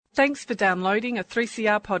Thanks for downloading a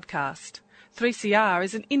 3CR podcast. 3CR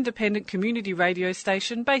is an independent community radio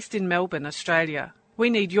station based in Melbourne, Australia. We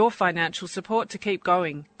need your financial support to keep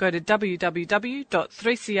going. Go to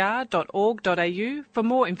www.3cr.org.au for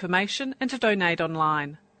more information and to donate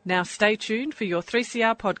online. Now stay tuned for your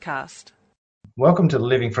 3CR podcast. Welcome to the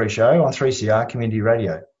Living Free Show on 3CR Community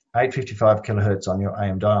Radio, 855 kilohertz on your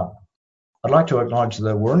AM dial. I'd like to acknowledge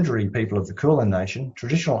the Wurundjeri people of the Kulin Nation,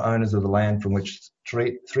 traditional owners of the land from which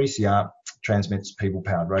 3CR transmits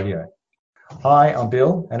people-powered radio. Hi, I'm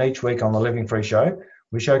Bill, and each week on the Living Free Show,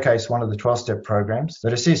 we showcase one of the 12-step programs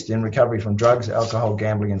that assist in recovery from drugs, alcohol,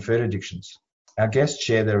 gambling and food addictions. Our guests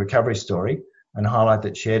share their recovery story and highlight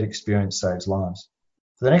that shared experience saves lives.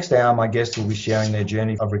 For the next hour, my guests will be sharing their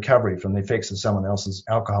journey of recovery from the effects of someone else's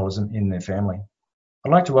alcoholism in their family.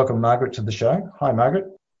 I'd like to welcome Margaret to the show. Hi, Margaret.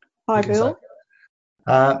 Hi, Bill.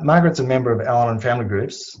 Margaret's a member of Al-Anon Family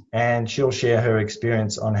Groups, and she'll share her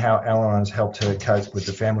experience on how Al-Anon has helped her cope with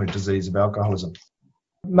the family disease of alcoholism.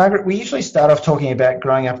 Margaret, we usually start off talking about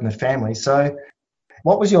growing up in the family. So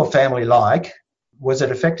what was your family like? Was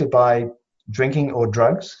it affected by drinking or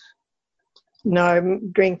drugs? No,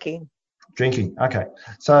 drinking. Drinking, okay.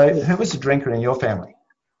 So who was the drinker in your family?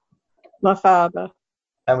 My father.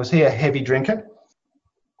 And was he a heavy drinker?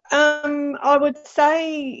 I would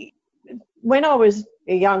say when I was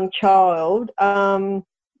a young child, there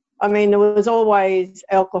was always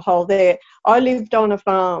alcohol there. I lived on a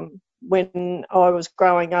farm when I was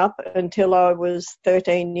growing up until I was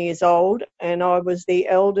 13 years old, and I was the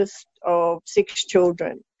eldest of 6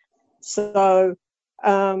 children. So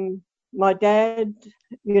my dad,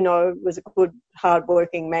 was a good,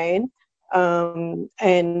 hard-working man,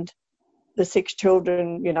 and the 6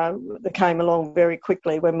 children, they came along very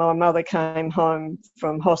quickly. When my mother came home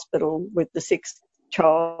from hospital with the 6th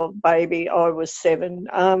child baby, I was 7.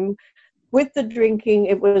 With the drinking,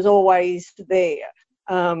 it was always there.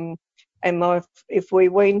 If we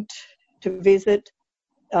went to visit,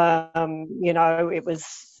 it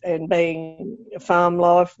was, and being farm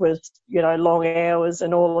life was, long hours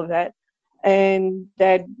and all of that. And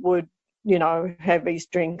Dad would, have his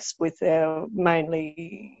drinks with our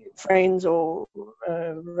mainly friends or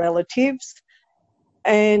relatives.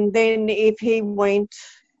 And then if he went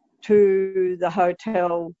to the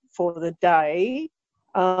hotel for the day,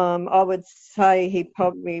 I would say he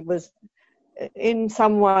probably was, in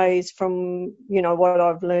some ways, from, what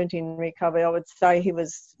I've learned in recovery, I would say he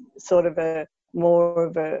was sort of a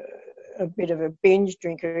bit of a binge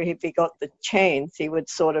drinker. If he got the chance, he would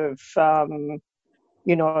sort of,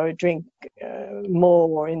 drink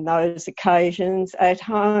more in those occasions. At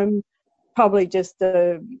home, probably just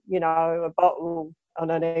a bottle. I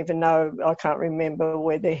don't even know, I can't remember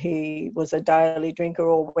whether he was a daily drinker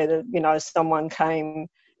or whether, someone came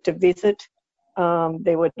to visit.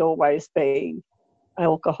 There would always be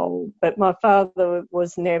alcohol. But my father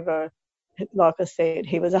was never, like I said,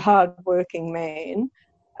 he was a hard-working man.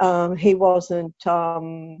 He wasn't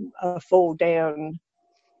a fall-down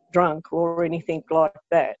drunk or anything like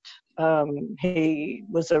that. He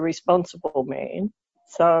was a responsible man.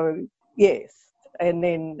 So, yes. And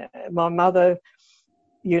then my mother,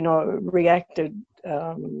 reacted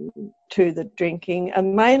to the drinking.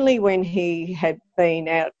 And mainly when he had been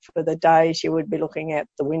out for the day, she would be looking out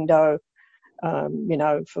the window,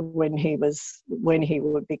 for when he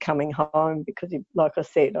would be coming home, because, like I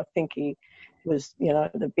said, I think he was,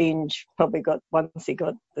 the binge probably once he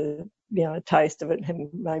got the, taste of it,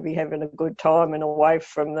 and maybe having a good time and away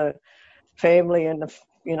from the family and the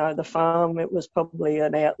farm, it was probably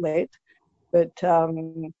an outlet. But,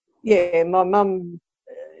 my mum,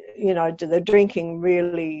 the drinking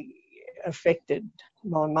really affected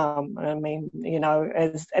my mum. I mean,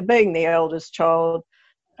 as being the eldest child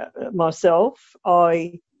myself,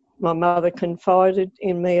 my mother confided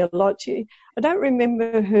in me a lot. I don't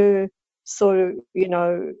remember her sort of,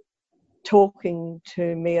 talking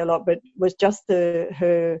to me a lot, but it was just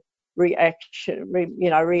her reaction,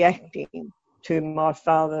 reacting to my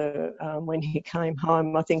father when he came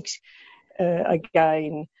home. I think,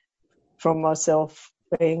 again, from myself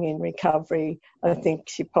being in recovery, I think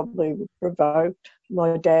she probably provoked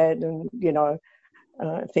my dad and,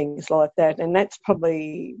 things like that. And that's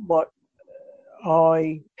probably what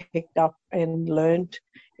I picked up and learnt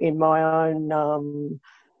in my own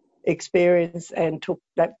experience, and took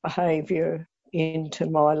that behaviour into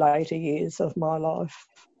my later years of my life.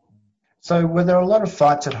 So were there a lot of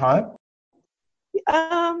fights at home?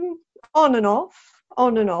 On and off,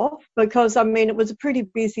 because, it was a pretty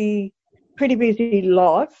busy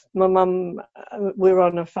life. My mum, we were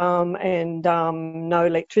on a farm and no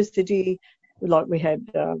electricity. Like we had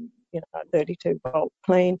 32-volt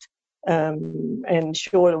plant, and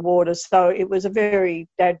short of water. So it was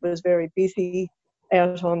Dad was very busy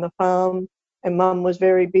out on the farm, and Mum was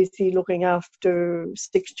very busy looking after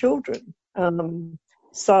 6 children.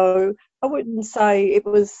 So I wouldn't say it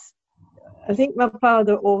was. I think my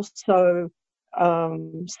father also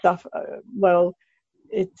suffered. Well,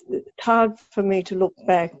 it's hard for me to look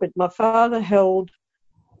back, but my father held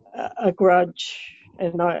a grudge,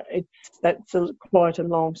 and that's quite a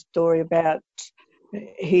long story about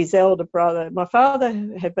his elder brother. My father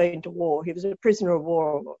had been to war. He was a prisoner of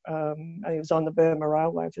war. He was on the Burma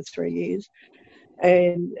Railway for 3 years.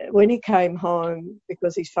 And when he came home,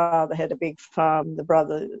 because his father had a big farm,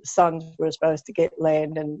 the sons were supposed to get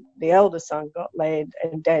land, and the elder son got land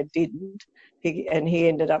and Dad didn't. He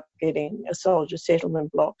ended up getting a soldier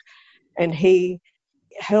settlement block. And he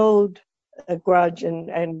held a grudge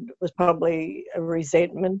and was probably a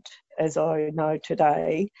resentment, as I know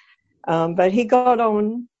today. But he got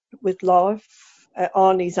on with life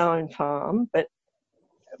on his own farm, but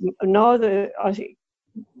I think,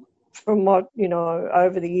 from what,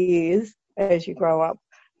 over the years, as you grow up,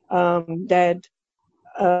 Dad,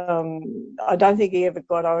 I don't think he ever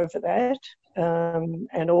got over that.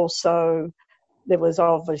 And also there was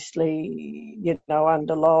obviously,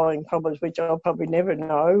 underlying problems, which I'll probably never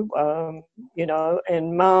know,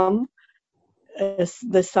 and Mum is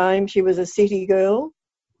the same. She was a city girl.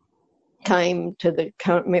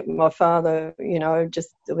 Met my father,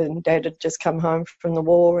 just when Dad had just come home from the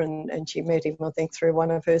war, and she met him, I think, through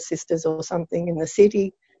one of her sisters or something in the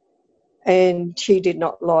city, and she did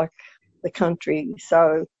not like the country.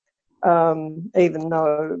 So even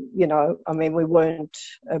though,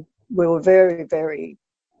 we were very, very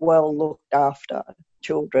well looked after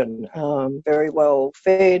children, very well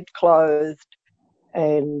fed, clothed,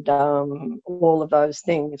 and all of those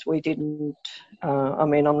things. We didn't,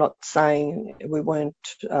 I'm not saying we weren't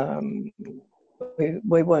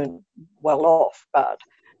well off, but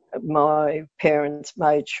my parents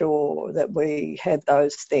made sure that we had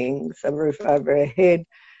those things: a roof over our head,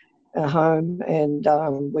 a home, and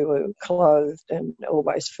we were clothed, and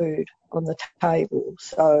always food on the table.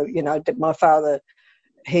 So, my father,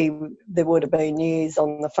 there would have been years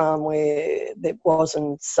on the farm where it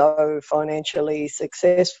wasn't so financially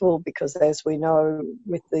successful because, as we know,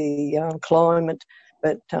 with the climate,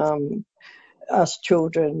 but us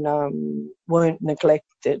children weren't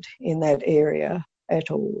neglected in that area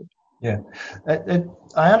at all. Yeah.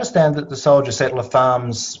 I understand that the soldier settler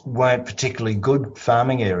farms weren't particularly good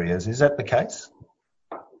farming areas. Is that the case?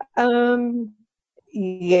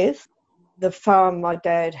 Yes. The farm my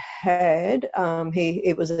dad had,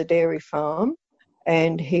 it was a dairy farm,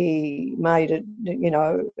 and he made it,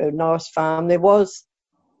 a nice farm. There was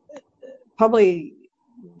probably,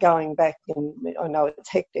 going back I know it's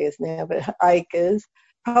hectares now, but acres,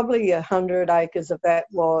 probably 100 acres of that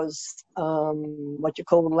was what you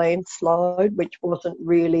call landslide, which wasn't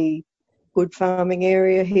really good farming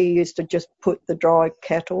area. He used to just put the dry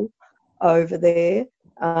cattle over there.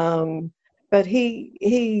 But he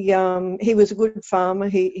was a good farmer.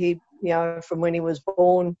 He from when he was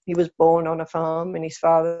born on a farm, and his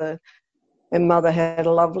father and mother had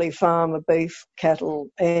a lovely farm of beef, cattle,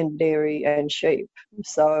 and dairy and sheep.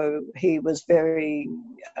 So he was very,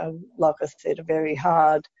 like I said, a very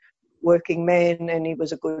hard working man, and he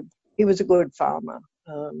was a good farmer.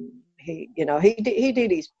 He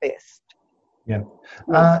did his best. Yeah.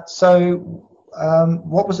 So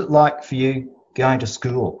what was it like for you going to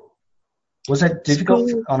school? Was that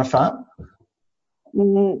difficult on a farm?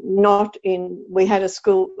 We had a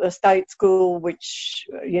state school, which,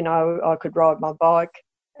 I could ride my bike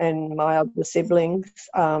and my other siblings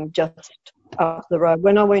just up the road.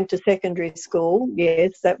 When I went to secondary school,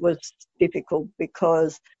 yes, that was difficult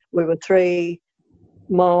because we were 3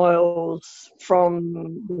 miles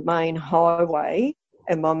from the main highway,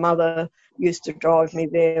 and my mother used to drive me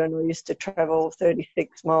there, and we used to travel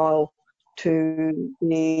 36 miles to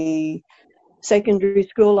the secondary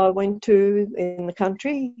school I went to in the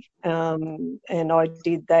country, and I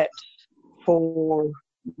did that for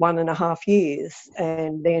 1.5 years,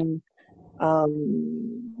 and then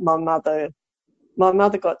my mother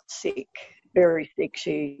got sick, very sick.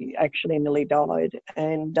 She actually nearly died,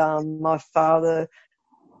 and my father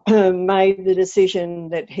made the decision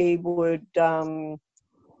that we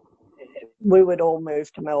would all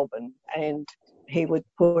move to Melbourne, and he would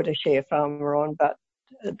put a share farmer on, but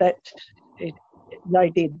they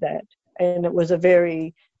did that, and it was a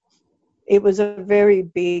very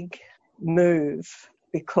big move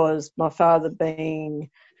because my father being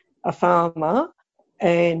a farmer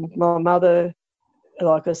and my mother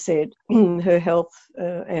like I said, her health,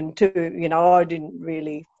 and too, you know, I didn't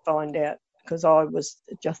really find out because I was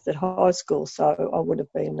just at high school, so I would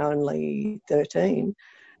have been only 13.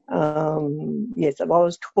 Yes, I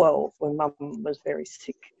was 12 when Mum was very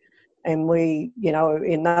sick. And we, you know,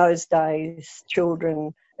 in those days,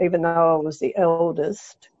 children, even though I was the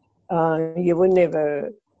eldest, you were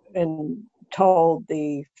never told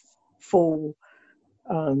the full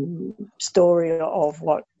story of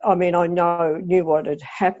what, I mean, I knew what had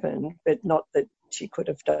happened, but not that she could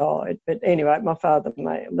have died. But anyway, my father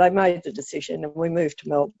made the decision, and we moved to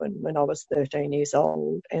Melbourne when I was 13 years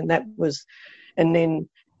old. And then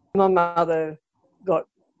my mother got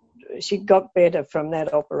better from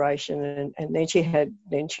that operation, and then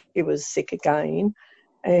she was sick again.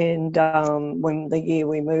 And when the year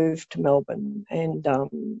we moved to Melbourne, and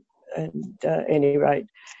at any rate,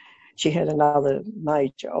 she had another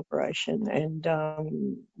major operation, and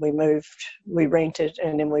we rented,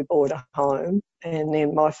 and then we bought a home. And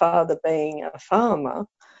then my father, being a farmer,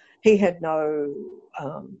 he had no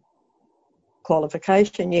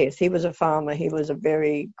qualification. Yes, he was a farmer. He was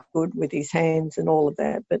very good with his hands and all of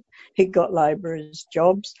that, but he got labourers'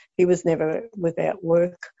 jobs. He was never without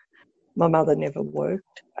work. My mother never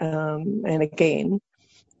worked. And again,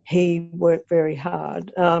 he worked very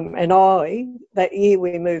hard. And that year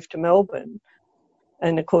we moved to Melbourne,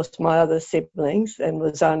 and of course my other siblings, and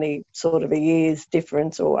was only sort of a year's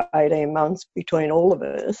difference or 18 months between all of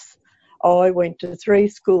us, I went to 3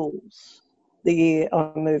 schools the year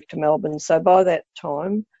I moved to Melbourne. So by that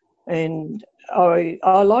time, and I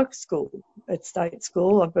liked school at State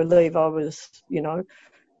School. I believe I was, you know,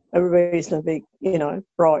 a reasonably, you know,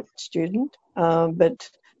 bright student. But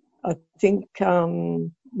I think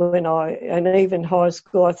and even high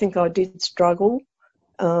school, I think I did struggle.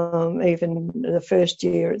 Even the first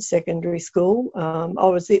year at secondary school, I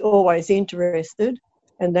was always interested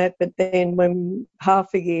in that. But then when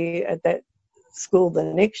half a year at that school the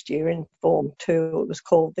next year, in Form 2 it was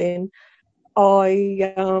called then,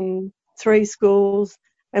 3 schools,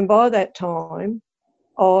 and by that time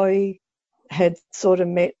I had sort of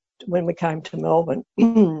met, when we came to Melbourne,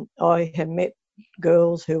 I had met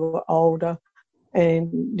girls who were older,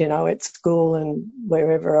 and, you know, at school and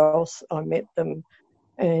wherever else I met them,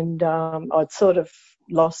 and I'd sort of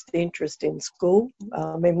lost interest in school.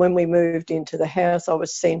 I mean, when we moved into the house, I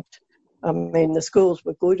was sent, I mean, the schools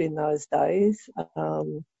were good in those days,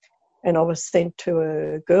 and I was sent to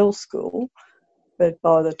a girls' school. But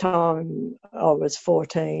by the time I was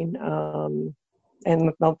 14,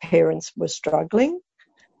 and my parents were struggling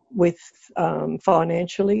with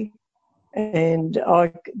financially, and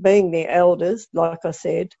I, being the eldest, like I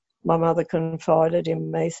said, my mother confided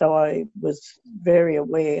in me, so I was very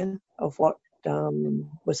aware of what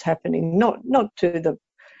was happening. Not to the,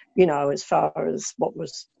 you know, as far as what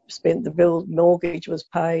was spent, the mortgage was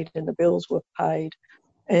paid and the bills were paid,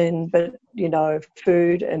 but, you know,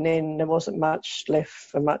 food, and then there wasn't much left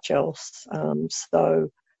for much else. So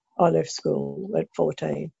I left school at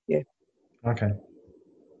 14. Yeah. Okay.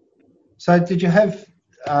 So did you have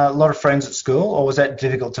a lot of friends at school, or was that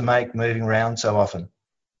difficult to make, moving around so often?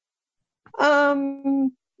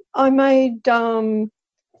 I made,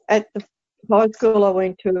 at the high school I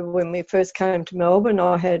went to when we first came to Melbourne,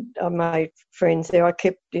 I made friends there. I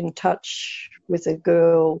kept in touch with a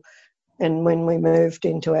girl, and when we moved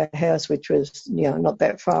into our house, which was, you know, not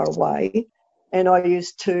that far away, and I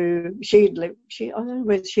used to, I don't know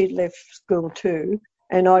whether she'd left school too,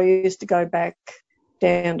 and I used to go back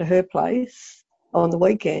down to her place on the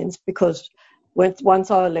weekends, because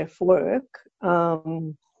once I left work,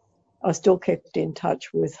 I still kept in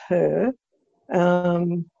touch with her.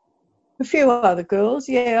 A few other girls,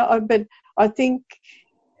 yeah, but I think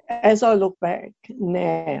as I look back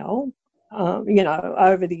now, you know,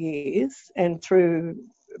 over the years and through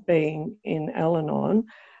being in Al-Anon,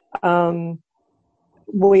 I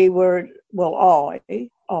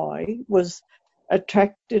was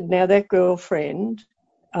attracted. Now, that girlfriend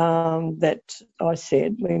that I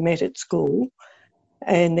said, we met at school,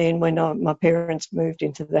 and then when my parents moved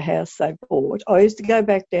into the house they bought, I used to go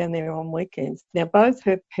back down there on weekends. Now, both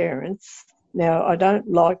her parents, now I don't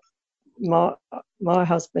like, my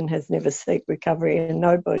husband has never sought recovery, and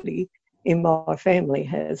nobody in my family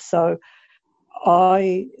has. So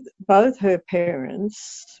both her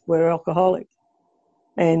parents were alcoholic.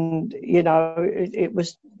 And, you know, it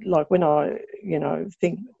was like, when I, you know,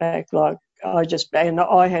 think back, like I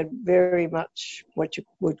had very much what you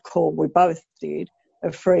would call, we both did,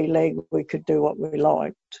 a free leg. We could do what we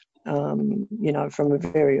liked, you know, from a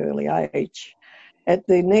very early age. At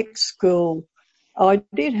the next school, I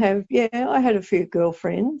had a few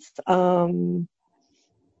girlfriends,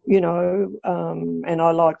 and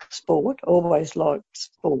I like sport, always liked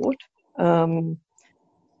sport.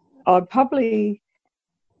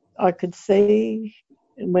 I could see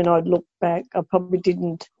when I look back, I probably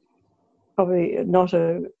not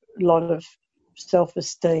a lot of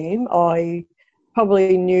self-esteem. I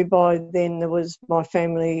probably knew by then my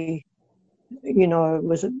family,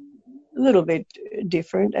 was a little bit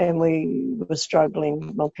different, and we were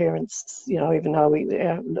struggling. My parents, even though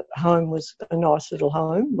our home was a nice little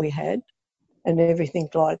home we had and everything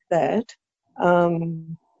like that,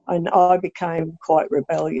 and I became quite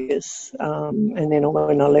rebellious. And then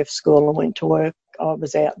when I left school and went to work, I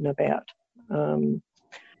was out and about, and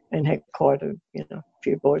had quite a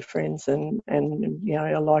few boyfriends, and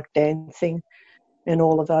I liked dancing and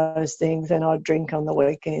all of those things, and I'd drink on the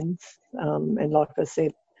weekends. And like I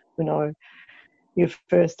said, when we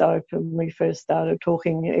first started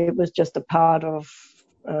talking, it was just a part of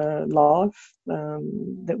life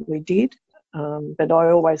that we did. But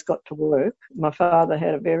I always got to work. My father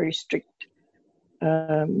had a very strict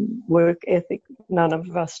work ethic. None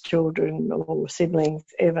of us children or siblings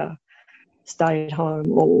ever stayed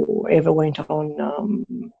home or ever went on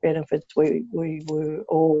benefits. We were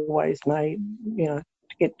always made, to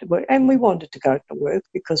get to work, and we wanted to go to work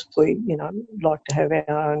because we, like to have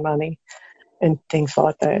our own money and things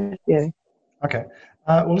like that. Yeah. Okay.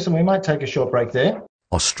 Well, listen, we might take a short break there.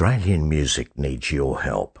 Australian music needs your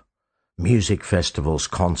help. Music festivals,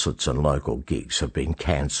 concerts and local gigs have been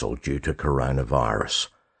cancelled due to coronavirus.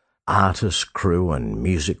 Artists, crew and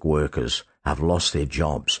music workers have lost their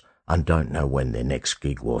jobs and don't know when their next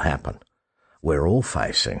gig will happen. We're all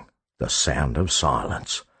facing the sound of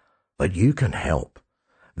silence, but you can help.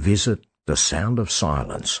 Visit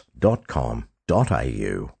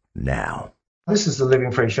thesoundofsilence.com.au now. This is the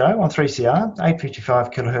Living Free Show on 3CR,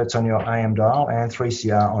 855 kilohertz on your AM dial and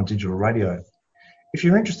 3CR on digital radio. If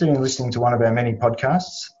you're interested in listening to one of our many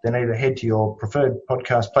podcasts, then either head to your preferred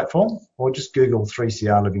podcast platform or just Google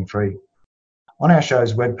 3CR Living Free. On our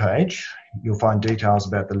show's webpage, you'll find details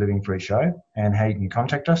about the Living Free Show and how you can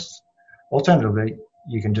contact us. Alternatively,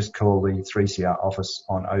 you can just call the 3CR office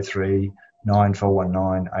on 03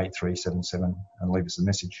 9419 8377 and leave us a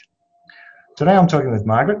message. Today I'm talking with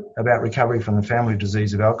Margaret about recovery from the family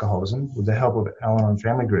disease of alcoholism with the help of Al-Anon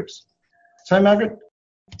family groups. So Margaret,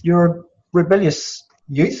 you're a rebellious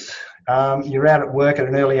youth. You're out at work at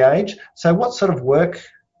an early age. So what sort of work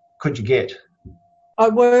could you get?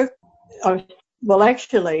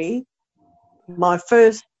 Actually, my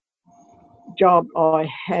first job I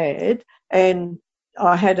had, and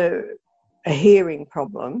I had a hearing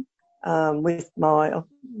problem with I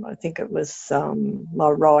think it was my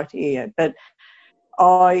right ear, but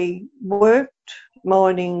I worked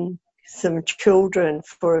minding some children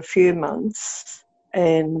for a few months,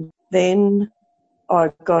 and then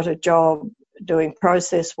I got a job doing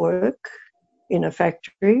process work in a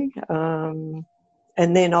factory, and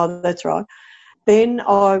then that's right. Then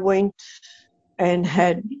I went and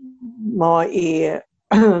had my ear,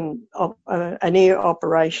 an ear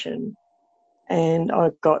operation, and I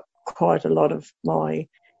got quite a lot of my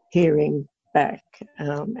hearing back.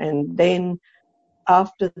 And then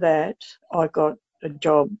after that, I got a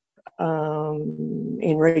job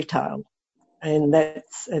in retail, and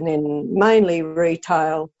then mainly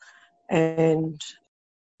retail and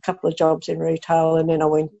a couple of jobs in retail, and then I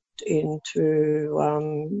went into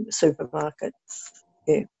supermarkets.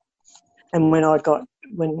 Yeah. And when I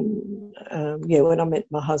met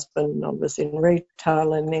my husband, I was in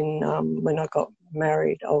retail, and then when I got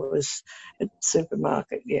married, I was at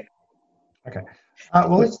supermarket. Yeah. Okay.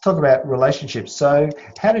 Well, let's talk about relationships. So,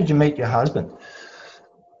 how did you meet your husband?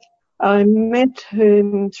 I met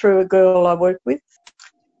him through a girl I worked with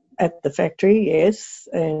at the factory. Yes,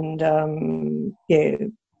 and and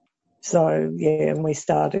we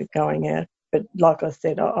started going out. But like I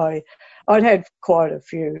said, I'd had quite a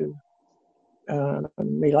few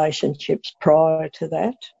relationships prior to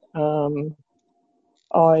that.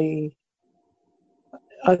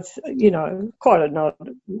 Quite a not.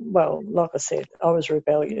 Well, like I said, I was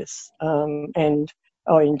rebellious, and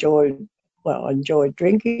I enjoyed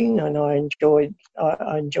drinking, and I enjoyed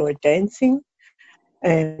dancing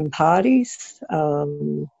and parties,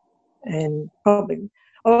 and I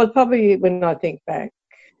was probably, when I think back,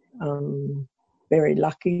 very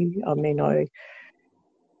lucky. I mean, I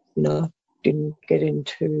didn't get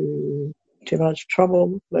into too much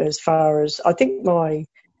trouble as far as, I think my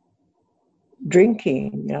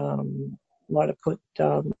drinking might have put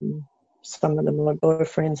some of my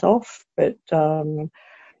boyfriends off, but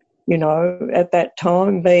at that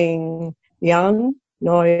time, being young,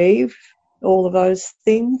 naive, all of those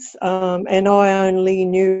things. And I only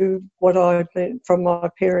knew what I'd been from my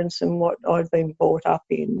parents and what I'd been brought up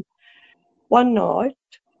in. One night,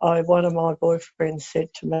 one of my boyfriends said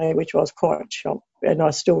to me, which I was quite shocked, and I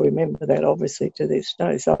still remember that obviously to this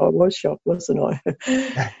day, so I was shocked, wasn't I?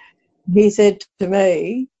 He said to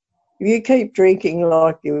me, if you keep drinking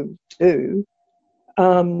like you do,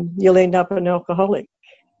 you'll end up an alcoholic.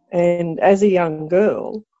 And as a young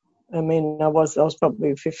girl, I mean, I was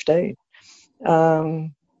probably 15.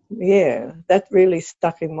 Yeah, that really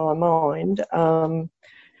stuck in my mind.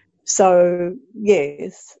 So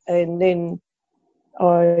yes, and then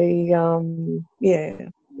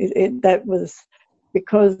that was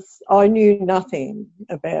because I knew nothing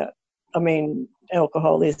about,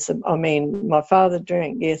 alcoholism. My father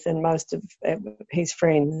drank, yes, and most of his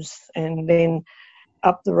friends. And then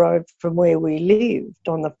up the road from where we lived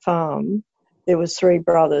on the farm, there was 3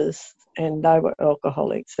 brothers and they were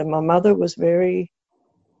alcoholics. And my mother was very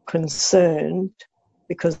concerned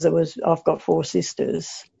because I've got 4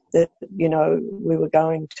 sisters that, we were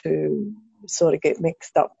going to sort of get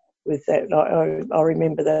mixed up with that. I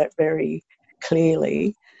remember that very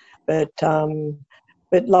clearly. But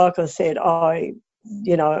like I said,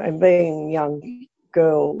 and being a young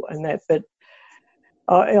girl and that, but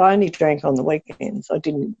I only drank on the weekends. I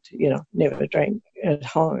didn't, never drank at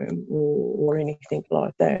home or anything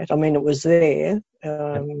like that. I mean, it was there.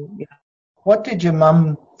 What did your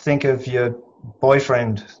mum think of your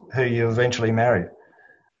boyfriend who you eventually married?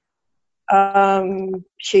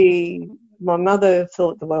 My mother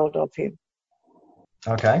thought the world of him.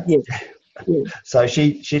 Okay. Yes. Yeah. So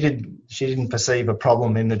she didn't perceive a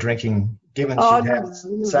problem in the drinking, given she'd had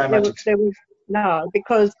so much. No,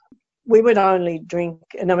 because we would only drink,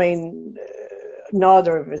 and I mean,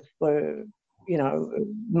 neither of us were,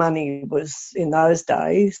 money was in those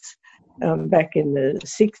days, back in the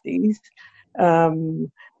 60s. I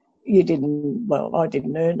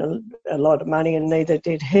didn't earn a lot of money, and neither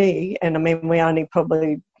did he. And I mean, we only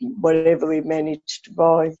probably, whatever we managed to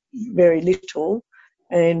buy, very little.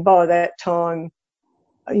 And by that time,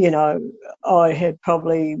 I had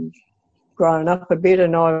probably grown up a bit,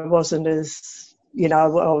 and I wasn't as, I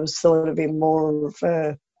was sort of in more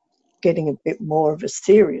of getting a bit more of a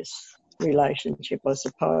serious relationship, I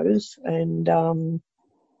suppose. And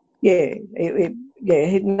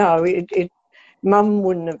Mum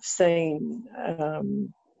wouldn't have seen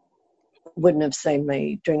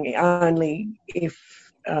me drinking, only if,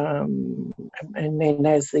 and then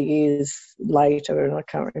as the years later, and I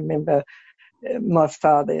can't remember, my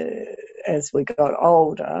father, as we got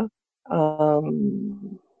older,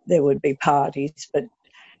 there would be parties, but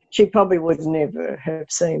she probably would never have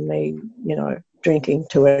seen me, drinking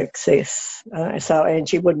to excess. And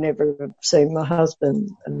she would never have seen my husband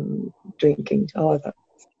drinking either.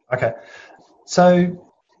 Okay.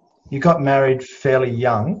 So you got married fairly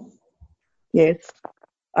young? Yes,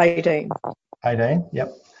 18. 18,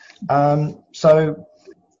 yep. So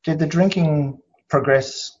did the drinking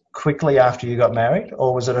progress quickly after you got married,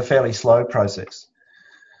 or was it a fairly slow process?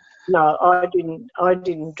 No, I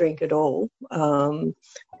didn't drink at all.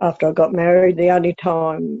 After I got married, the only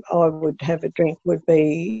time I would have a drink would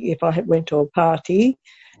be if I went to a party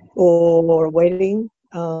or a wedding.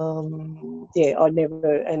 I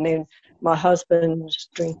never. And then my husband's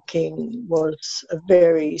drinking was a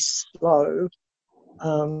very slow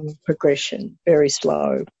progression, very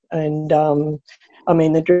slow. And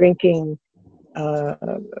the drinking.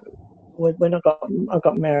 When I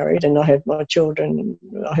got married and I had my children,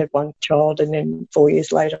 I had one child, and then 4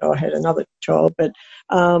 years later I had another child. But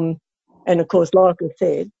and of course, like I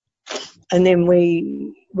said, and then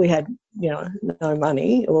we had no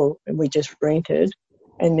money, or we just rented,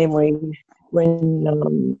 and then when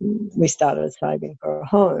we started saving for a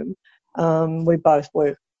home, we both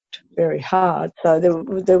worked very hard, so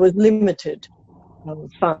there was limited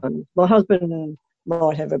funds. My husband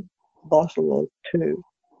might have a bottle or 2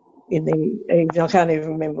 in the evening. I can't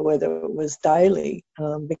even remember whether it was daily,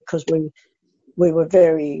 because we were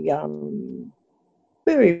very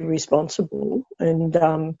very responsible, and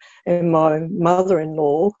my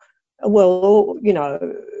mother-in-law,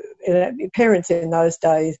 parents in those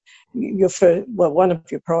days, one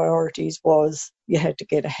of your priorities was you had to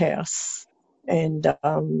get a house, and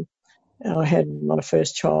I had my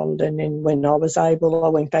first child, and then when I was able, I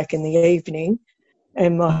went back in the evening,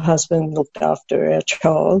 and my husband looked after our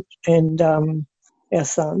child and our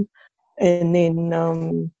son, and then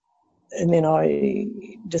I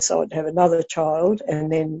decided to have another child,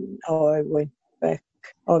 and then I went back.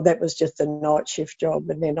 Oh, that was just a night shift job,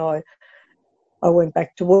 and then I went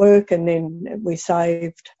back to work, and then we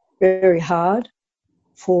saved very hard,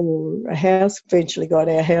 for a house. Eventually got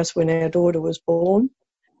our house when our daughter was born,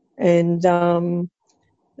 and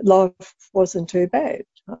life wasn't too bad.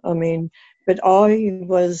 I mean, but I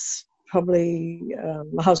was probably,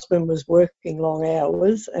 my husband was working long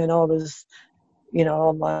hours, and I was,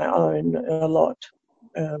 on my own a lot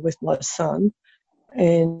with my son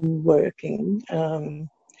and working. And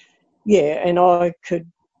I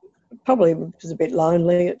probably was a bit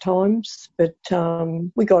lonely at times, but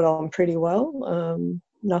we got on pretty well.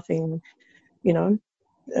 Nothing,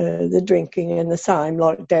 the drinking and the same,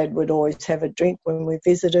 like Dad would always have a drink when we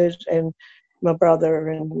visited, and my brother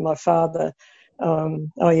and my father.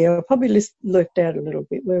 I probably left out a little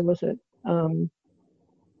bit. Where was it?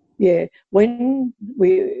 When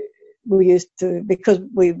we used to, because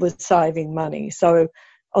we were saving money, so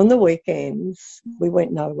on the weekends we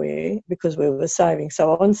went nowhere because we were saving.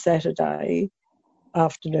 So on Saturday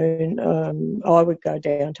afternoon, I would go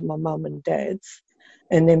down to my mum and dad's,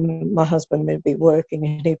 and then my husband would be working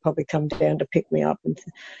and he'd probably come down to pick me up. And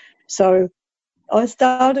so I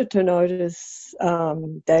started to notice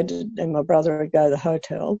Dad and my brother would go to the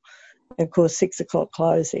hotel, and of course 6 o'clock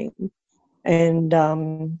closing, and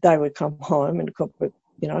they would come home and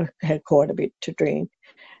had quite a bit to drink,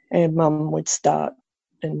 and Mum would start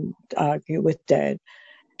and argue with Dad.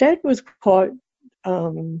 Dad was quite,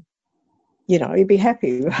 he'd be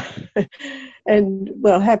happy and,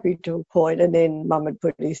 happy to a point, and then Mum would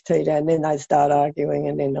put his tea down, and then they'd start arguing,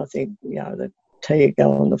 and then I think, the tea would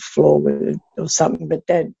go on the floor or something. But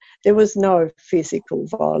Dad, there was no physical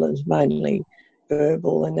violence, mainly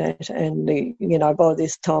verbal and that. And, by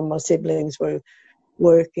this time my siblings were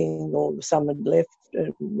working, or some had left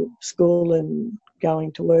school and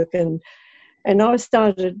going to work. And I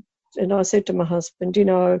started, and I said to my husband,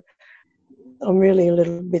 I'm really a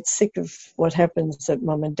little bit sick of what happens at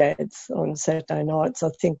Mum and Dad's on Saturday nights. I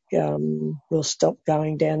think we'll stop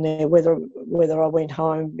going down there, whether I went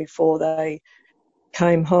home before they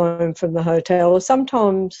came home from the hotel, or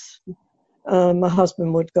sometimes my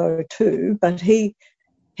husband would go too, but he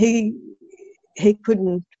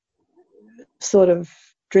couldn't sort of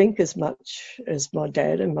drink as much as my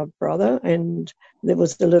dad and my brother, and there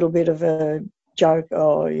was a little bit of a joke,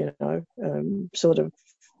 sort of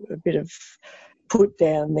a bit of put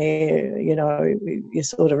down there, you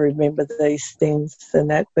sort of remember these things and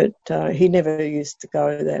that, but he never used to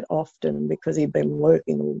go that often because he'd been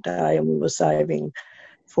working all day and we were saving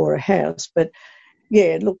for a house. But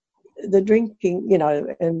yeah, look, the drinking,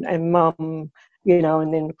 and Mum,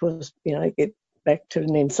 and then of course, get back to,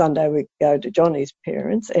 and then Sunday we'd go to Johnny's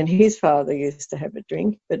parents, and his father used to have a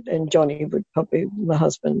drink, and Johnny would probably, my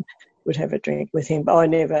husband would have a drink with him, but I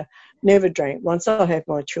never drank. Once I had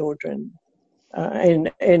my children, I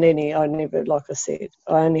never, like I said,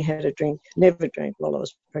 I only had a drink, never drank while I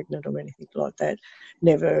was pregnant or anything like that.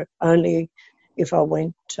 Never, only if I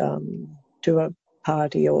went to a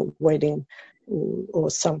party or wedding or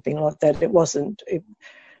something like that. It wasn't,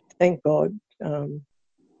 thank God,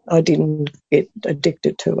 I didn't get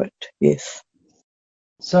addicted to it, yes.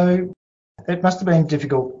 So it must have been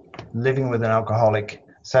difficult living with an alcoholic.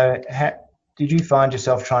 So did you find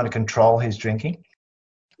yourself trying to control his drinking?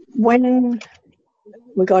 When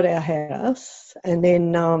we got our house, and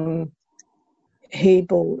then he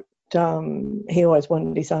bought, he always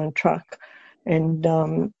wanted his own truck, and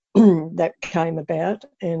that came about,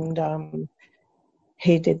 and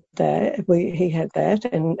he did that. He had that,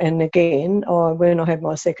 and again, when I had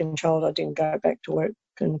my second child, I didn't go back to work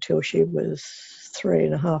until she was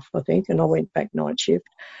 3.5, I think, and I went back night shift.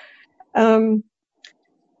 And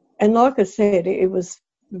like I said, it was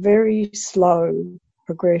very slow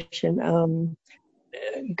progression.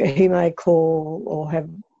 He may call or have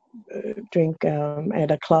drink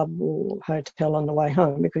at a club or hotel on the way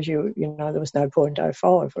home because there was no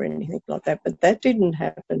 0.05 or anything like that. But that didn't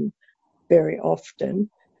happen very often.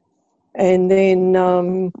 And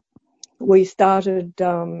then we started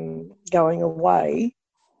going away,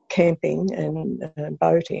 camping and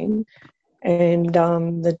boating, and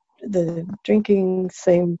the drinking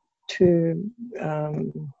seemed to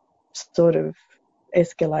sort of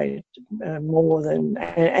escalate more than.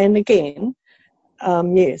 And again,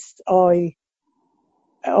 yes, I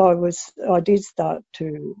did start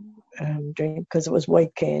to drink because it was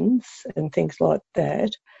weekends and things like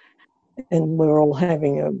that, and we were all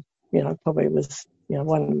having probably was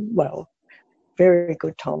one very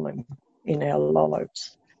good time in our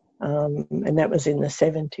lives, and that was in the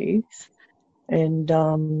 70s, and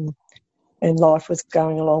life was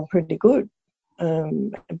going along pretty good,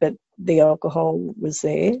 but the alcohol was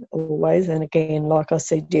there always. And again, like I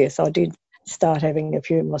said, yes, I did start having a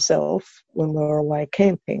few myself when we were away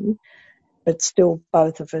camping, but still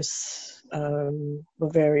both of us were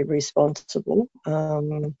very responsible.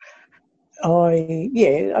 I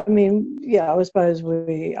suppose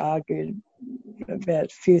we argued about a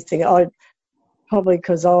few things. Probably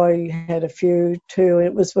because I had a few too.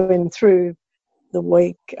 It was when through the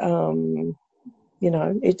week,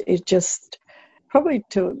 it just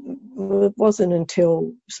it wasn't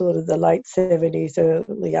until sort of the late 70s,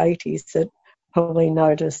 early 80s that probably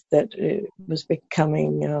noticed that it was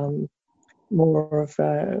becoming more of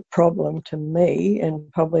a problem to me,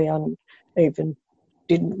 and probably even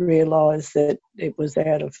didn't realise that it was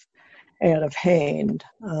out of hand.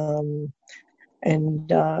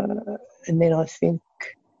 And then I think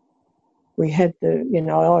we had I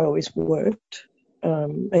always worked,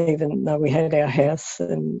 even though we had our house,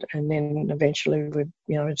 and then eventually we,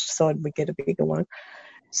 decided we'd get a bigger one.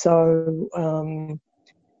 So,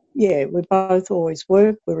 we both always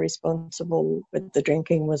worked, we're responsible, but the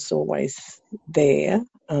drinking was always there.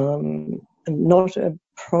 Not a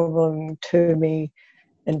problem to me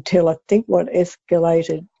until I think what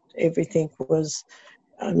escalated everything was,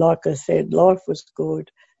 like I said, life was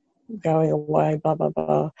good, going away, blah, blah,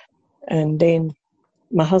 blah. And then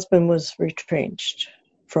my husband was retrenched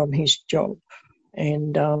from his job,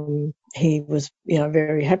 and he was,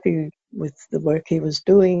 very happy with the work he was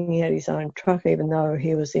doing. He had his own truck, even though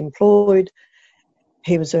he was employed.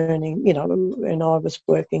 He was earning, and I was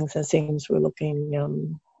working, so things were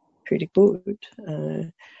looking pretty good.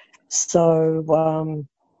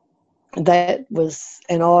 That was,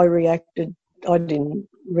 and I reacted.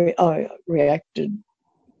 I reacted.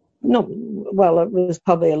 Not well. It was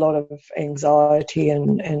probably a lot of anxiety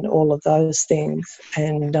and all of those things.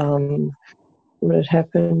 And what had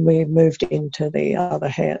happened, we moved into the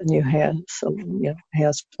other new house,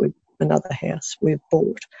 with another house we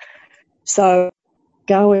bought. So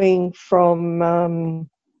going from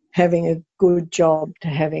having a good job to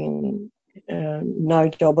having no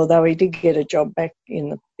job, although he did get a job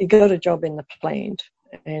he got a job in the plant,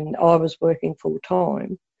 and I was working full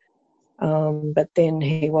time. But then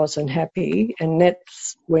he wasn't happy, and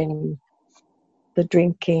that's when the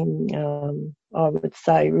drinking, I would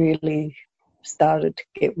say, really started to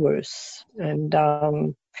get worse. And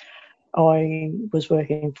I was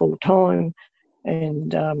working full time,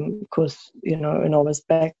 and of course, and I was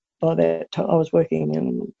back by that time. I was working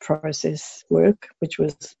in process work, which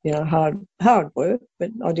was, hard work,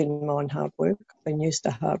 but I didn't mind hard work. I've been used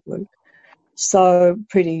to hard work. So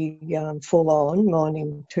pretty full on,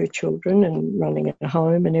 minding 2 children and running a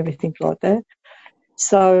home and everything like that.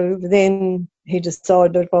 So then he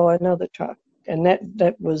decided to buy another truck, and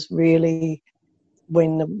that was really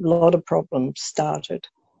when a lot of problems started,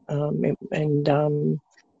 and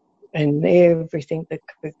everything that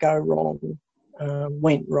could go wrong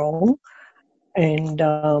went wrong, and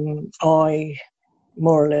I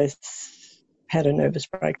more or less had a nervous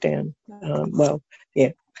breakdown.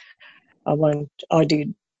 I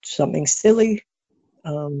did something silly.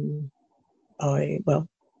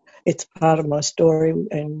 It's part of my story,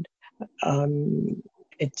 and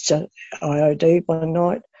it's just I OD'd one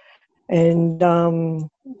night, and I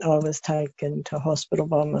was taken to hospital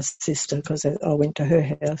by my sister because I went to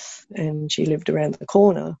her house, and she lived around the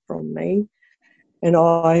corner from me, and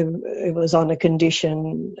it was on a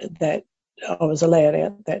condition that I was allowed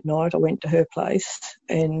out that night. I went to her place,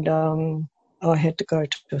 and I had to go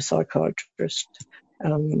to a psychiatrist,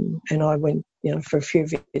 and I went, for a few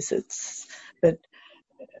visits. But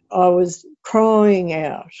I was crying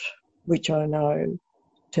out, which I know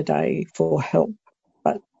today, for help,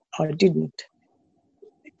 but I didn't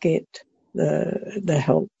get the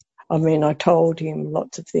help. I mean, I told him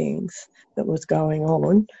lots of things that was going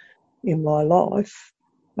on in my life,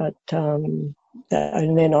 but and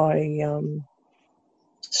then I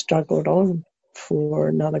struggled on for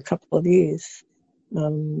another couple of years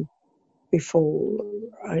before,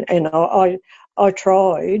 and I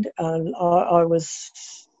tried, and I was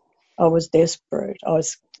desperate. I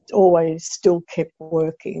was always still kept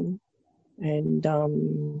working, and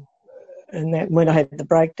that when I had the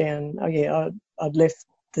breakdown, I'd left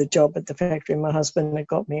the job at the factory. My husband had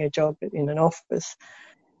got me a job in an office,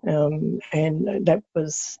 and that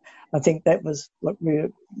was, I think that was what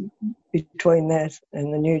between that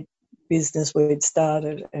and the new business we'd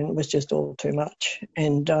started, and it was just all too much.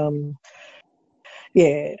 And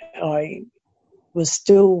I was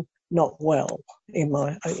still not well in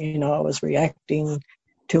my, I was reacting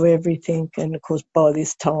to everything. And of course, by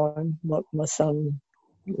this time, what my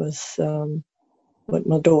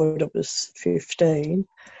daughter was 15,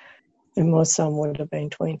 and my son would have been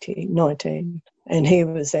 19, and he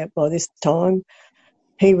was out by this time.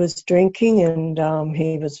 he was drinking, and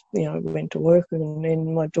he was, went to work, and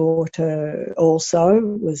then my daughter also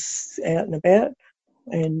was out and about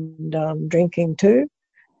and drinking too.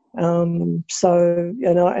 So,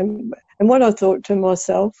 and what I thought to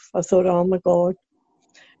myself, I thought, oh my God,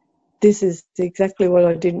 this is exactly what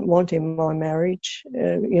I didn't want in my marriage.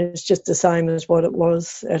 It's just the same as what it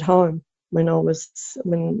was at home when I was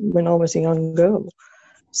a young girl.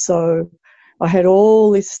 So I had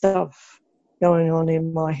all this stuff going on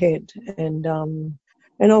in my head, and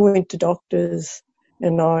I went to doctors,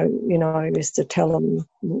 and I used to tell them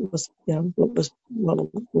what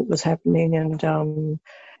was happening, and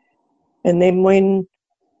then when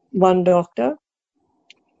one doctor,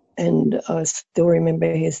 and I still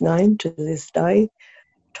remember his name to this day,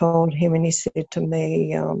 told him, and he said to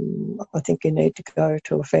me, I think you need to go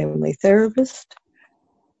to a family therapist.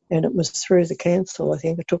 And it was through the council, I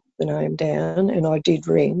think. I took the name down, and I did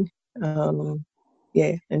ring, and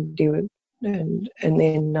do it. And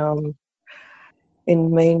then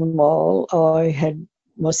in meanwhile,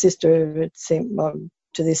 my sister had sent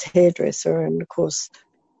to this hairdresser, and of course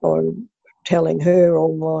I'm telling her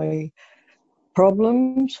all my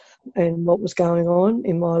problems and what was going on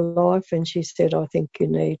in my life, and she said, I think you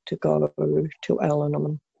need to go to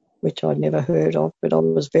Al-Anon, which I'd never heard of, but I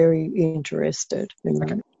was very interested in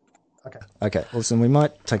that. Okay, listen, we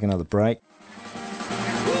might take another break.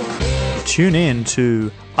 Tune in to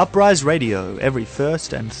Uprise Radio every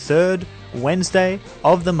first and third Wednesday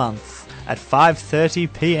of the month at 5:30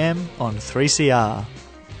 p.m. on 3CR.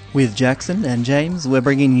 With Jackson and James, we're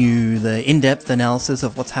bringing you the in-depth analysis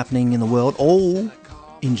of what's happening in the world, all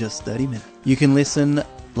in just 30 minutes. You can listen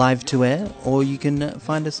live to air, or you can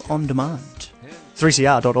find us on demand.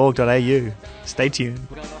 3cr.org.au. Stay tuned.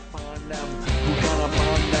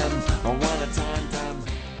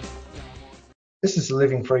 This is the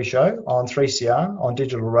Living Free Show on 3CR, on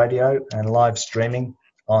digital radio and live streaming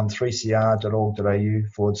on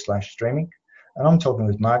 3cr.org.au/streaming. And I'm talking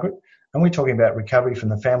with Margaret, and we're talking about recovery from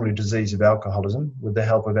the family disease of alcoholism with the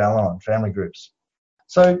help of Al-Anon family groups.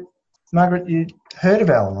 So, Margaret, you heard of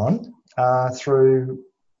Al-Anon through,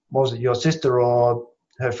 was it your sister or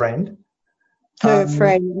her friend? Her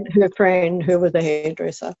friend who was a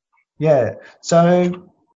hairdresser. Yeah. So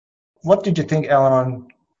what did you think Al-Anon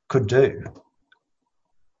could do?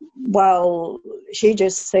 Well, she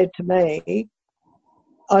just said to me,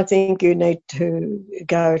 I think you need to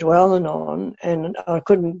go to Al-Anon, and I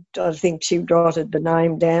think she jotted the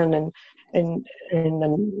name down and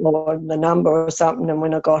the number or something, and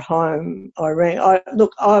when I got home I rang. I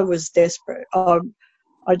was desperate. Like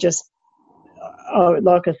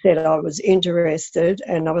I said, I was interested,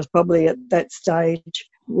 and I was probably at that stage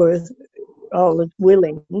I was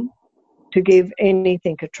willing to give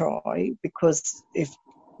anything a try, because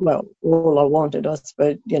all I wanted, I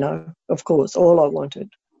suppose, of course, all I wanted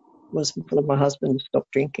was for my husband to stop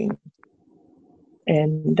drinking.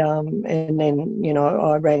 And then,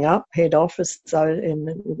 I rang up head office, and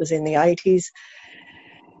it was in the 80s.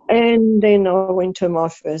 And then I went to my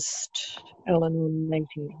first Al-Anon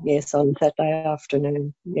meeting, yes, on Saturday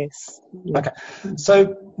afternoon, yes. Yeah. Okay.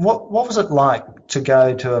 So what was it like to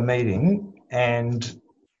go to a meeting and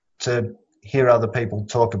to hear other people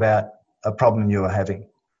talk about a problem you were having?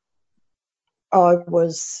 I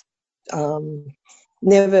was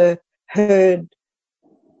never heard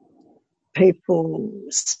people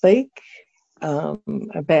speak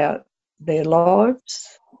about their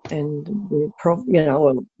lives and the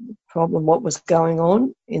problem, what was going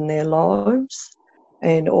on in their lives,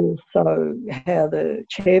 and also how the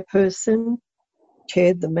chairperson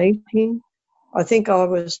chaired the meeting. I think I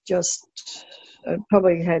was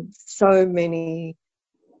probably had so many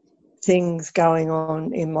things going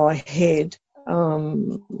on in my head.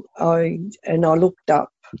 I looked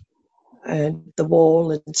up at the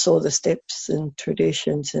wall and saw the steps and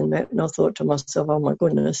traditions and that, and I thought to myself, oh my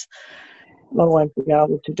goodness, I won't be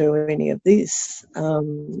able to do any of this.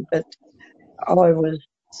 But I was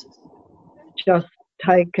just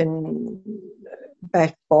taken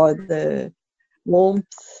back by the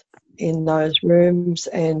warmth in those rooms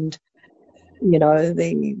and,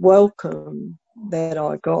 the welcome that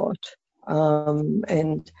I got.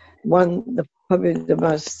 And probably the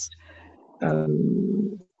most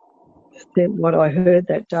what I heard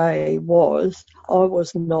that day was I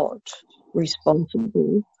was not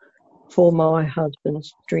responsible for my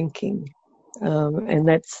husband's drinking,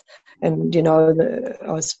 I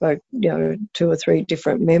spoke, 2 or 3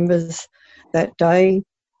 different members that day,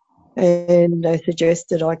 and they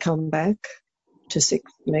suggested I come back to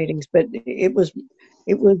 6 meetings, but it was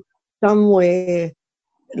somewhere,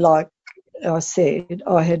 like I said,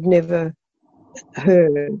 I had never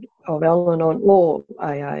heard of Al-Anon or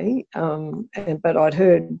AA, but I'd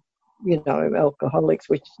heard, alcoholics,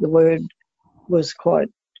 which the word was quite,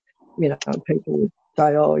 people would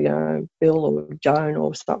say, Bill or Joan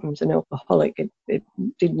or something's an alcoholic. It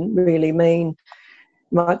didn't really mean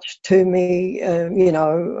much to me,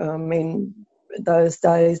 in those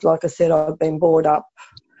days. Like I said, I've been brought up,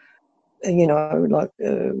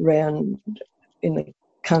 around in the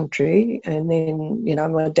country, and then,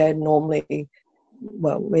 my dad normally, he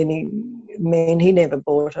never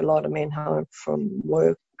brought a lot of men home from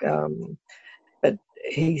work, but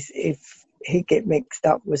if he'd get mixed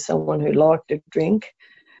up with someone who liked to drink,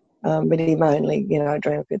 but he mainly,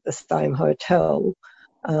 drank at the same hotel.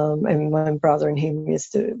 And my brother and him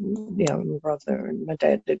used to, my brother and my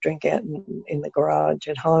dad to drink out in the garage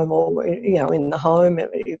at home, or, in the home.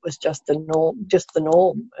 It was just the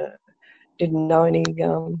norm. Didn't know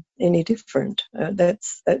any different.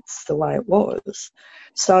 That's the way it was.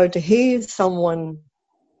 So to hear someone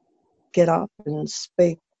get up and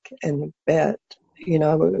speak and about,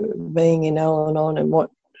 being in Al-Anon and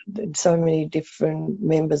what so many different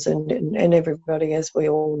members and everybody, as we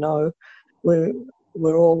all know, we're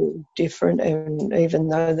all different, and even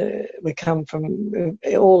though we come from,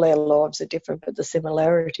 all our lives are different, but the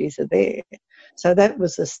similarities are there. So that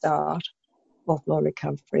was the start of my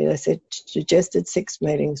recovery. They suggested 6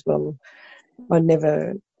 meetings. Well, I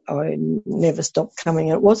never stopped coming.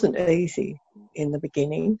 It wasn't easy in the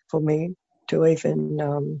beginning for me to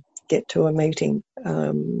even get to a meeting.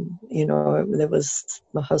 There was,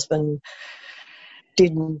 my husband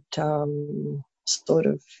didn't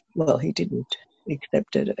he didn't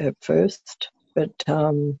accept it at first, but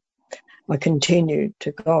I continued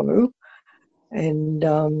to go, and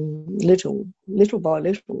little by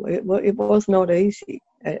little, it was not easy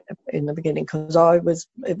in the beginning, because it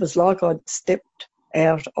was like I'd stepped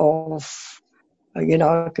out of,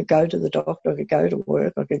 I could go to the doctor, I could go to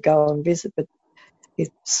work, I could go and visit, but it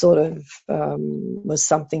sort of was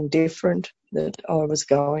something different that I was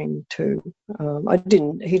going to.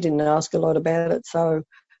 He didn't ask a lot about it, so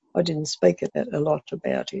I didn't speak a lot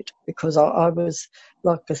about it, because I was,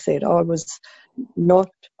 like I said, I was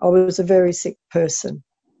a very sick person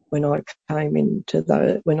when I came into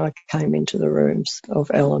the rooms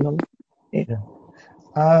of Al-Anon. Yeah.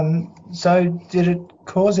 So did it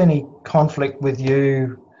cause any conflict with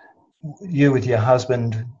you with your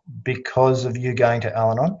husband because of you going to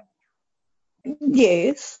Al-Anon?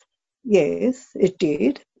 Yes, it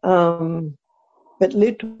did. But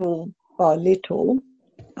little by little,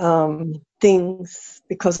 things,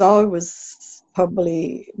 because I was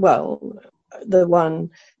probably, the one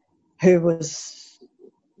who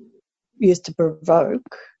used to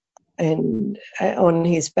provoke and on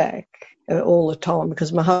his back all the time,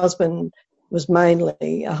 because my husband was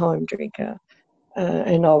mainly a home drinker,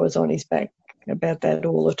 and I was on his back about that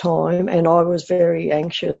all the time, and I was very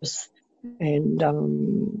anxious and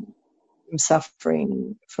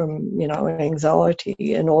suffering from,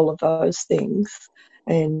 anxiety and all of those things,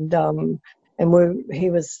 and he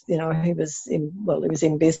was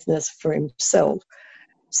in business for himself,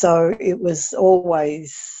 so it was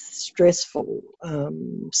always stressful.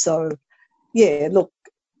 So yeah, look,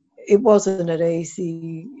 it wasn't an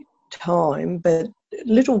easy time, but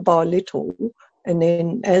little by little, and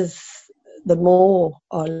then as the more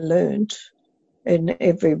I learnt, and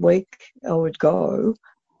every week I would go,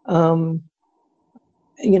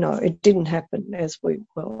 it didn't happen I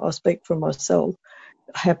speak for myself,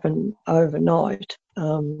 happen overnight.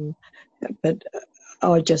 But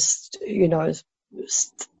I just,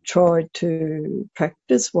 tried to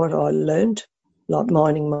practice what I learnt, like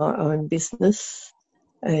minding my own business,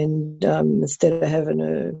 and instead of having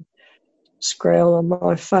a scowl on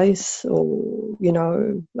my face, or,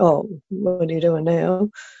 what are you doing now?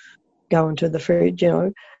 Going to the fridge,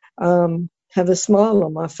 have a smile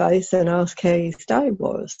on my face and ask how his day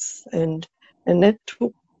was. And that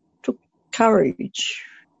took courage,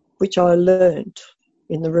 which I learnt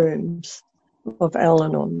in the rooms of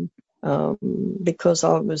Al-Anon, because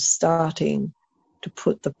I was starting to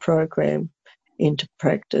put the program into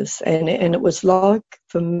practice. And it was like,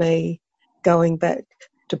 for me, going back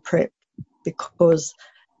to prep, because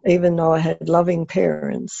even though I had loving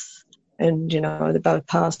parents, and, they're both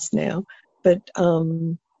passed now, but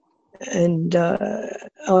I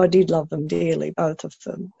did love them dearly, both of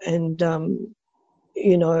them, and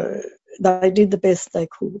they did the best they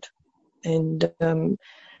could, and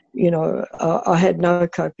I had no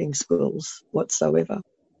coping skills whatsoever,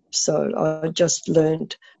 so I just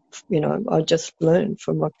learned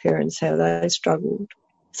from my parents how they struggled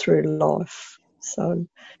through life. So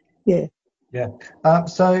yeah.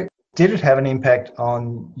 So Did it have an impact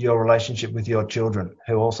on your relationship with your children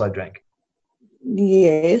who also drank?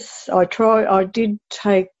 Yes, I did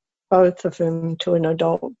take both of them to an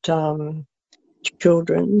adult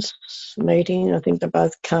children's meeting. I think they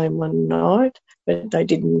both came one night, but they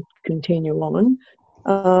didn't continue on.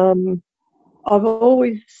 I've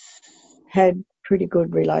always had pretty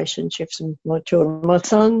good relationships with my children. My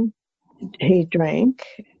son, he drank,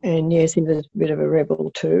 and yes, he was a bit of a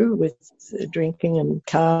rebel too, with drinking and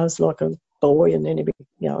cars like a boy, and then he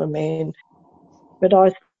became a man. But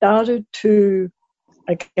I started to,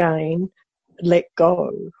 again, let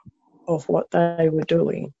go of what they were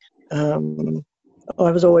doing. I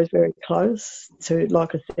was always very close to,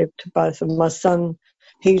 like I said, to both of them. My son,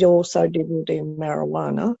 he'd also dabbled in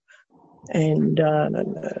marijuana, and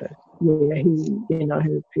he, had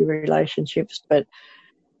a few relationships, but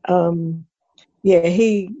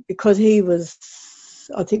because he was,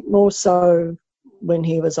 I think more so when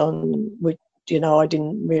he was on, which, I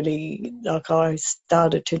didn't really, I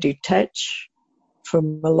started to detach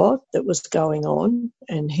from a lot that was going on,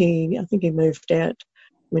 and I think he moved out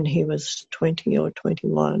when he was 20 or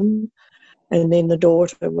 21, and then the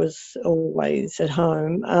daughter was always at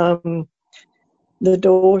home. The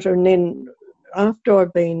daughter, and then after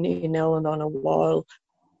I'd been in Al-Anon a while,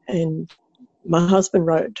 and my husband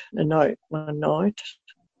wrote a note one night.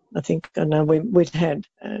 I know we'd had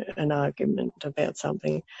an argument about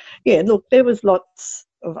something. Yeah, look, there was lots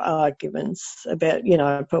of arguments about,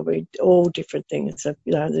 probably all different things,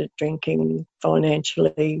 the drinking,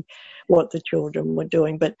 financially, what the children were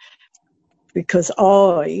doing. But because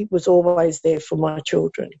I was always there for my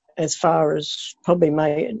children, as far as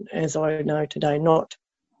probably as I know today, not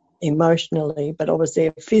emotionally, but I was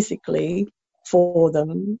there physically for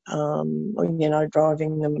them,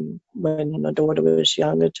 driving them when my daughter was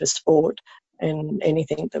younger to sport and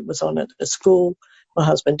anything that was on at the school. My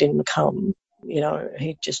husband didn't come,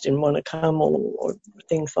 he just didn't want to come or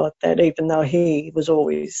things like that, even though he was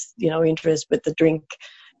always, interested with the drink,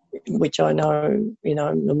 which I know,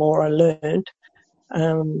 the more I learned.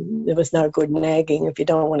 There was no good nagging. If you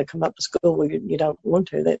don't want to come up to school, you don't want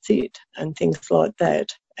to, that's it, and things like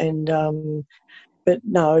that. And but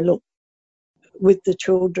no, look, with the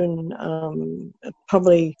children,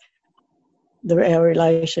 probably our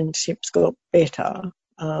relationships got better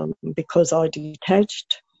because I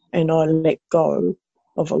detached and I let go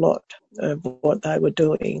of a lot of what they were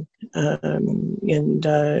doing. And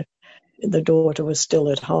the daughter was still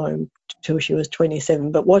at home till she was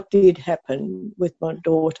 27. But what did happen with my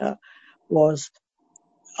daughter was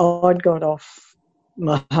I'd got off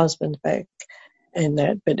my husband's back and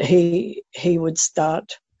that, but he would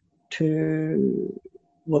start to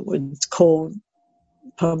what was called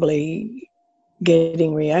probably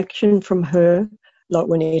getting reaction from her, like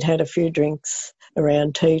when he'd had a few drinks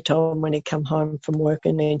around tea time when he'd come home from work,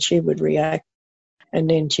 and then she would react, and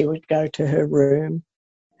then she would go to her room,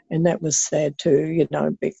 and that was sad too,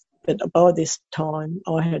 But by this time,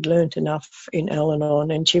 I had learnt enough in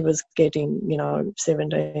Al-Anon, and she was getting,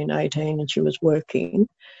 17, 18, and she was working.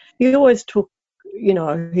 He always took, he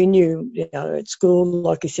knew, at school,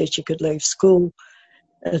 like he said, she could leave school,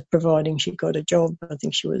 providing she got a job. I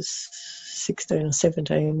think she was 16 or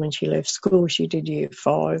 17 when she left school. She did year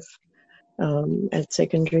 5 at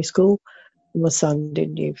secondary school. My son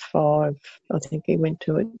did year 5. I think he went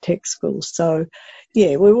to a tech school. So,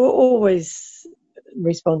 yeah, we were always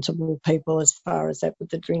responsible people as far as that, but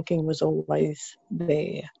the drinking was always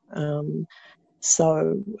there.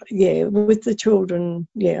 So, yeah, with the children,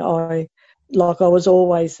 I was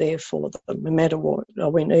always there for them, no matter what. I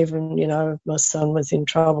went, even, my son was in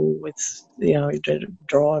trouble with, to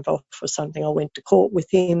drive off or something. I went to court with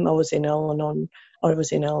him. I was in Al-Anon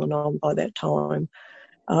by that time.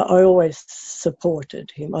 I always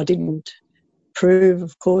supported him. I didn't approve,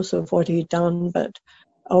 of course, of what he'd done, but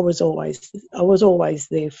I was always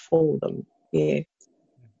there for them. Yeah.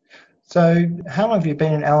 So, how long have you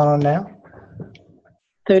been in Al-Anon now?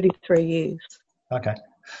 33 years. Okay.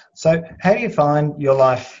 So, how do you find your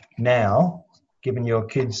life now, given your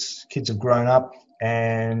kids have grown up,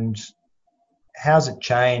 and how's it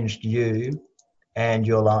changed you and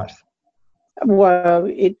your life? Well,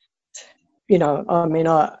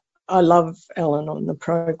 I love Al-Anon, the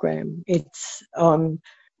program. I'm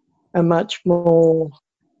a much more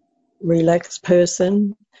relaxed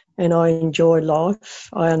person, and I enjoy life.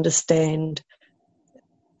 I understand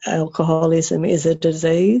alcoholism is a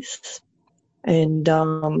disease, and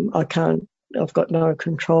I've got no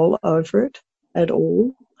control over it at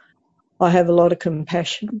all. I have a lot of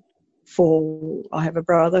compassion I have a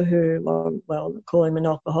brother who, call him an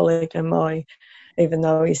alcoholic, and my even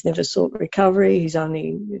though he's never sought recovery. He's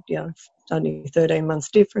only, it's only 13 months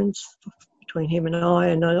difference between him and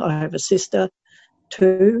I have a sister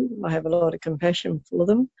too. I have a lot of compassion for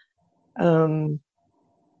them.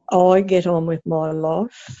 I get on with my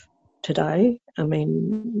life today. I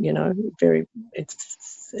mean,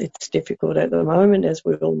 it's difficult at the moment, as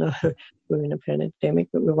we all know. We're in a pandemic,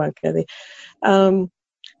 but we won't go there.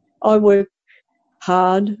 I work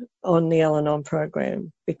hard on the Al-Anon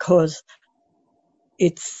program because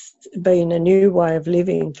it's been a new way of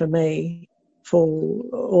living for me for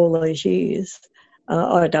all these years.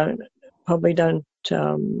 I probably don't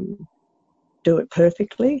do it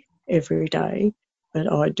perfectly every day,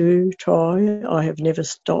 but I do try. I have never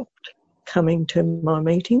stopped coming to my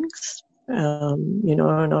meetings. And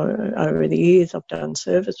over the years I've done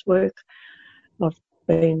service work. I've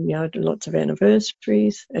been, to lots of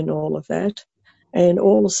anniversaries and all of that. And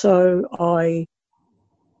also I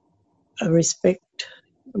respect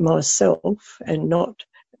myself and I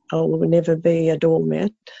will never be a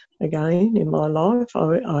doormat again in my life.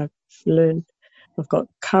 I've learned, I've got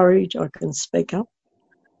courage, I can speak up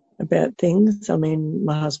about things. I mean,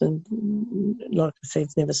 my husband, like I said,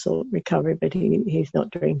 has never sought recovery, but he's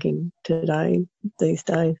not drinking these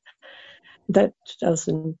days. That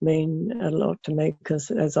doesn't mean a lot to me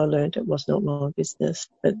because, as I learned, it was not my business,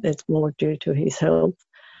 but it's more due to his health.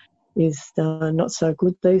 He's not so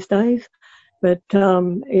good these days. But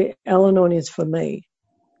Al-Anon is for me,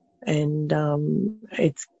 and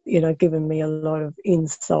it's given me a lot of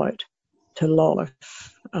insight to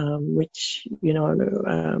life, which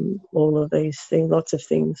all of these things, lots of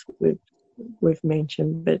things we've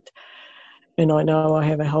mentioned, and I know I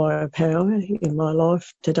have a higher power in my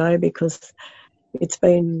life today because it's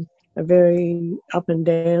been a very up and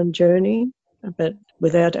down journey. But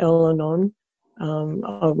without Al-Anon,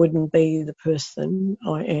 I wouldn't be the person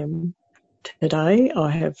I am today.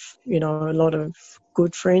 I have, a lot of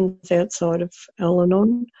good friends outside of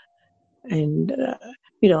Al-Anon, and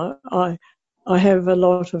I have a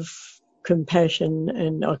lot of compassion,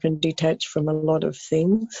 and I can detach from a lot of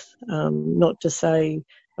things. Not to say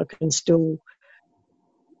I can still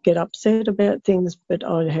get upset about things, but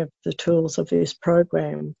I have the tools of this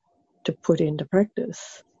program to put into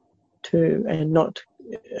practice. I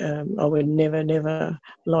would never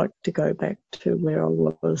like to go back to where I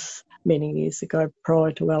was many years ago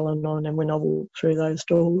prior to Al-Anon and when I walked through those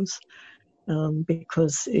doors,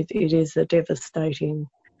 because it is a devastating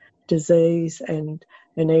disease, and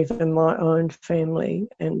even my own family,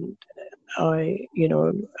 and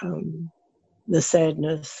the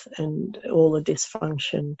sadness and all the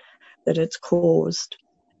dysfunction that it's caused,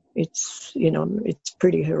 it's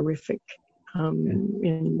pretty horrific.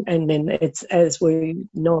 And then it's, as we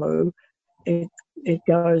know, it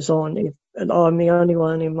goes on. I'm the only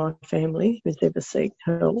one in my family who's ever sought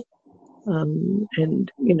help.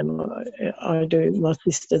 And I do. My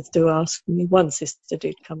sisters do ask me. One sister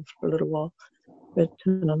did come for a little while, but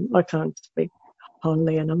I can't speak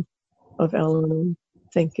highly enough of Al-Anon.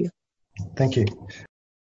 Thank you. Thank you.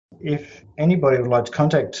 If anybody would like to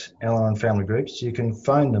contact Al-Anon family groups, you can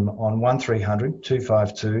phone them on 1300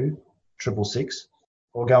 252 666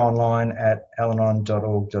 or go online at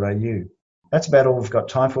alanon.org.au. That's about all we've got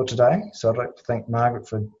time for today. So I'd like to thank Margaret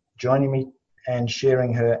for joining me and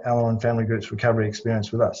sharing her Al-Anon family group's recovery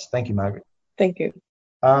experience with us. Thank you, Margaret. Thank you.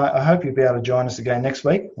 I hope you'll be able to join us again next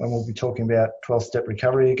week when we'll be talking about 12-step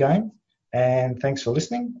recovery again. And thanks for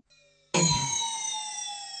listening.